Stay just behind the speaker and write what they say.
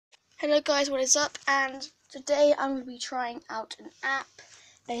Hello guys, what is up? And today I'm going to be trying out an app,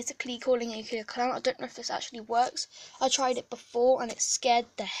 basically calling a killer clown. I don't know if this actually works. I tried it before and it scared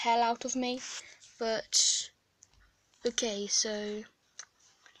the hell out of me. But, okay, so,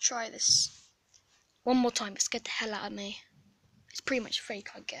 try this. One more time, it scared the hell out of me. It's pretty much fake,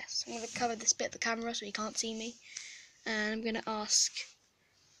 I guess. I'm going to cover this bit of the camera so you can't see me. And I'm going to ask,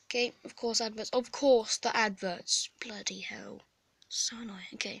 okay, of course adverts. Of course the adverts. Bloody hell. So annoying.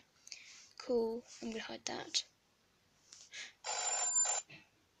 Okay. Cool, I'm gonna hide that.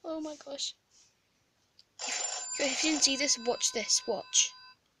 Oh my gosh. If you didn't see this, watch this, watch.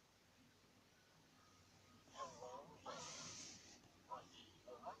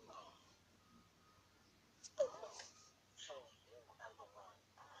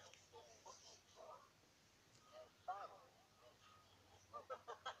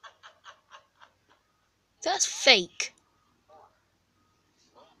 That's fake.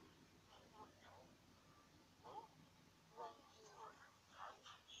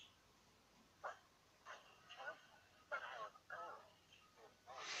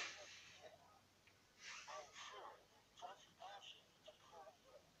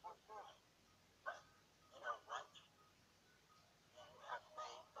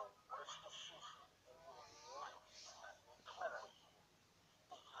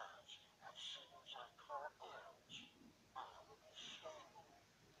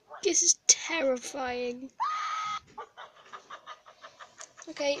 This is terrifying.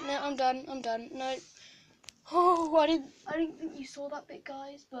 Okay, no, I'm done. No. Oh, I didn't think you saw that bit,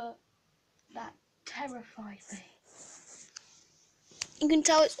 guys, but that terrified me. You can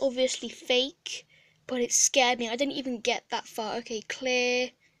tell it's obviously fake, but it scared me. I didn't even get that far. Okay,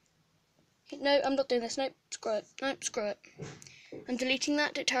 clear. No, I'm not doing this. Nope, screw it. Nope, screw it. I'm deleting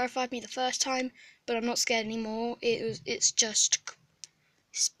that. It terrified me the first time, but I'm not scared anymore. It's just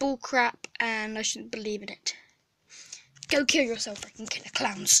bull crap, and I shouldn't believe in it. Go kill yourself, freaking killer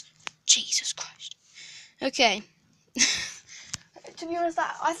clowns. Jesus Christ. Okay. To be honest,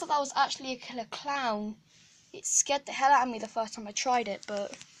 I thought that was actually a killer clown. It scared the hell out of me the first time I tried it,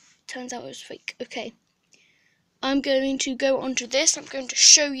 but turns out it was fake. Okay. I'm going to go onto this. I'm going to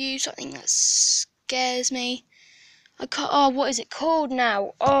show you something that scares me. I can't. Oh, what is it called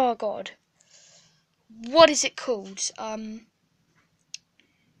now? Oh God. What is it called?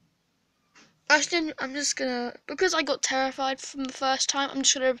 Actually, I'm just gonna, because I got terrified from the first time, I'm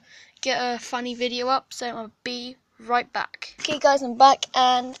just gonna get a funny video up, so I'll be right back. Okay guys, I'm back,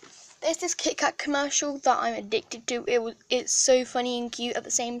 and there's this Kit Kat commercial that I'm addicted to. It's so funny and cute at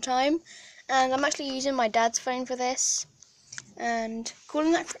the same time, and I'm actually using my dad's phone for this, and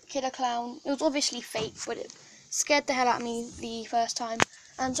calling that kid a clown. It was obviously fake, but it scared the hell out of me the first time.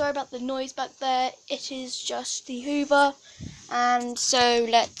 And sorry about the noise back there, it is just the Hoover. And so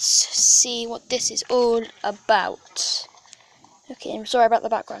let's see what this is all about. Okay, I'm sorry about the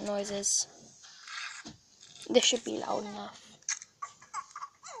background noises. This should be loud enough.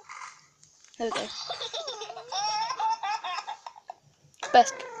 There we go.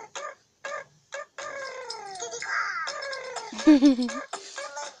 Best.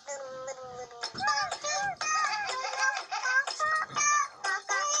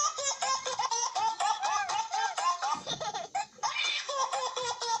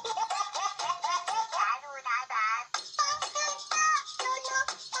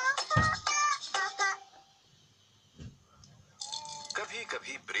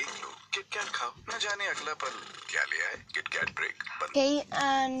 कभी-कभी break लो, KitKat खाओ, न जाने अगला पल क्या ले आए, KitKat break. Okay,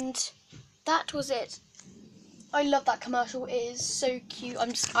 and that was it. I love that commercial. It is so cute.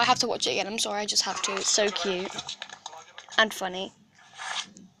 I have to watch it again. I'm sorry, I just have to. It's so cute and funny.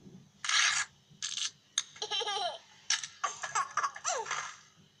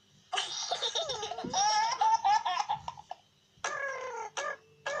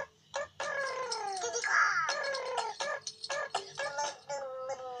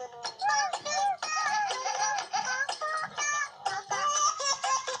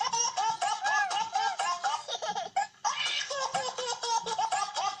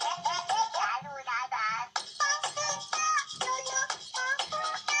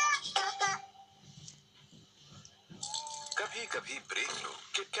 कभी-कभी break लो,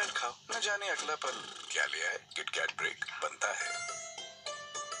 KitKat खाओ, न जाने अगला पल क्या ले आए, KitKat break बनता है.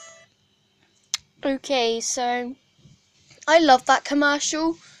 Okay, so I love that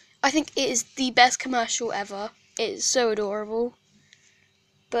commercial. I think it is the best commercial ever. It is so adorable.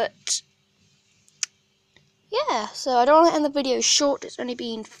 But yeah, so I don't want to end the video short. It's only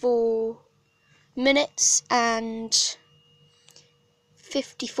been 4 minutes and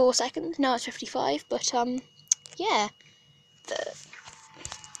 54 seconds. No, it's 55. But yeah,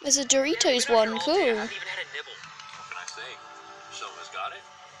 There's a Doritos one, cool. I haven't even had a nibble. What can I say? Some of us got it,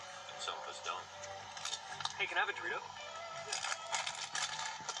 and some of us don't. Hey, can I have a Dorito?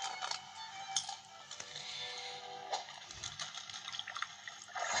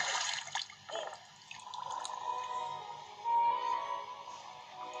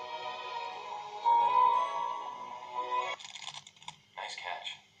 Nice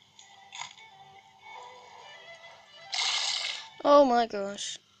catch. Oh my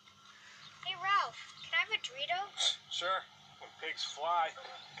gosh. Hey Ralph, can I have a Dorito? Sure, when pigs fly.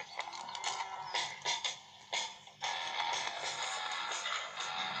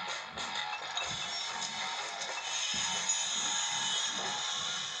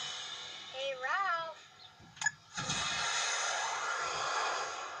 Hey Ralph.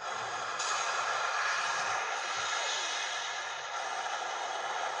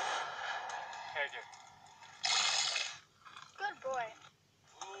 Hey, dude. Good boy.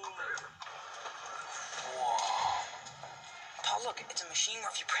 Oh, look, it's a machine where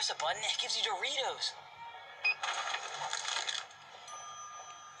if you press a button, it gives you Doritos.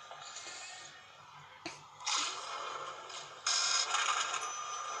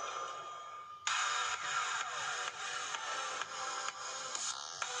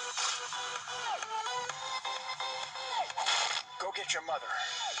 Go get your mother.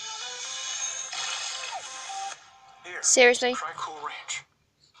 Here. Seriously? Try Cool Ranch.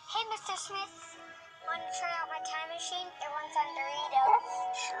 Hey Mr. Smith, want to try out my time machine? It runs on Doritos.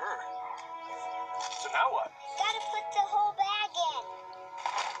 Sure. So now what?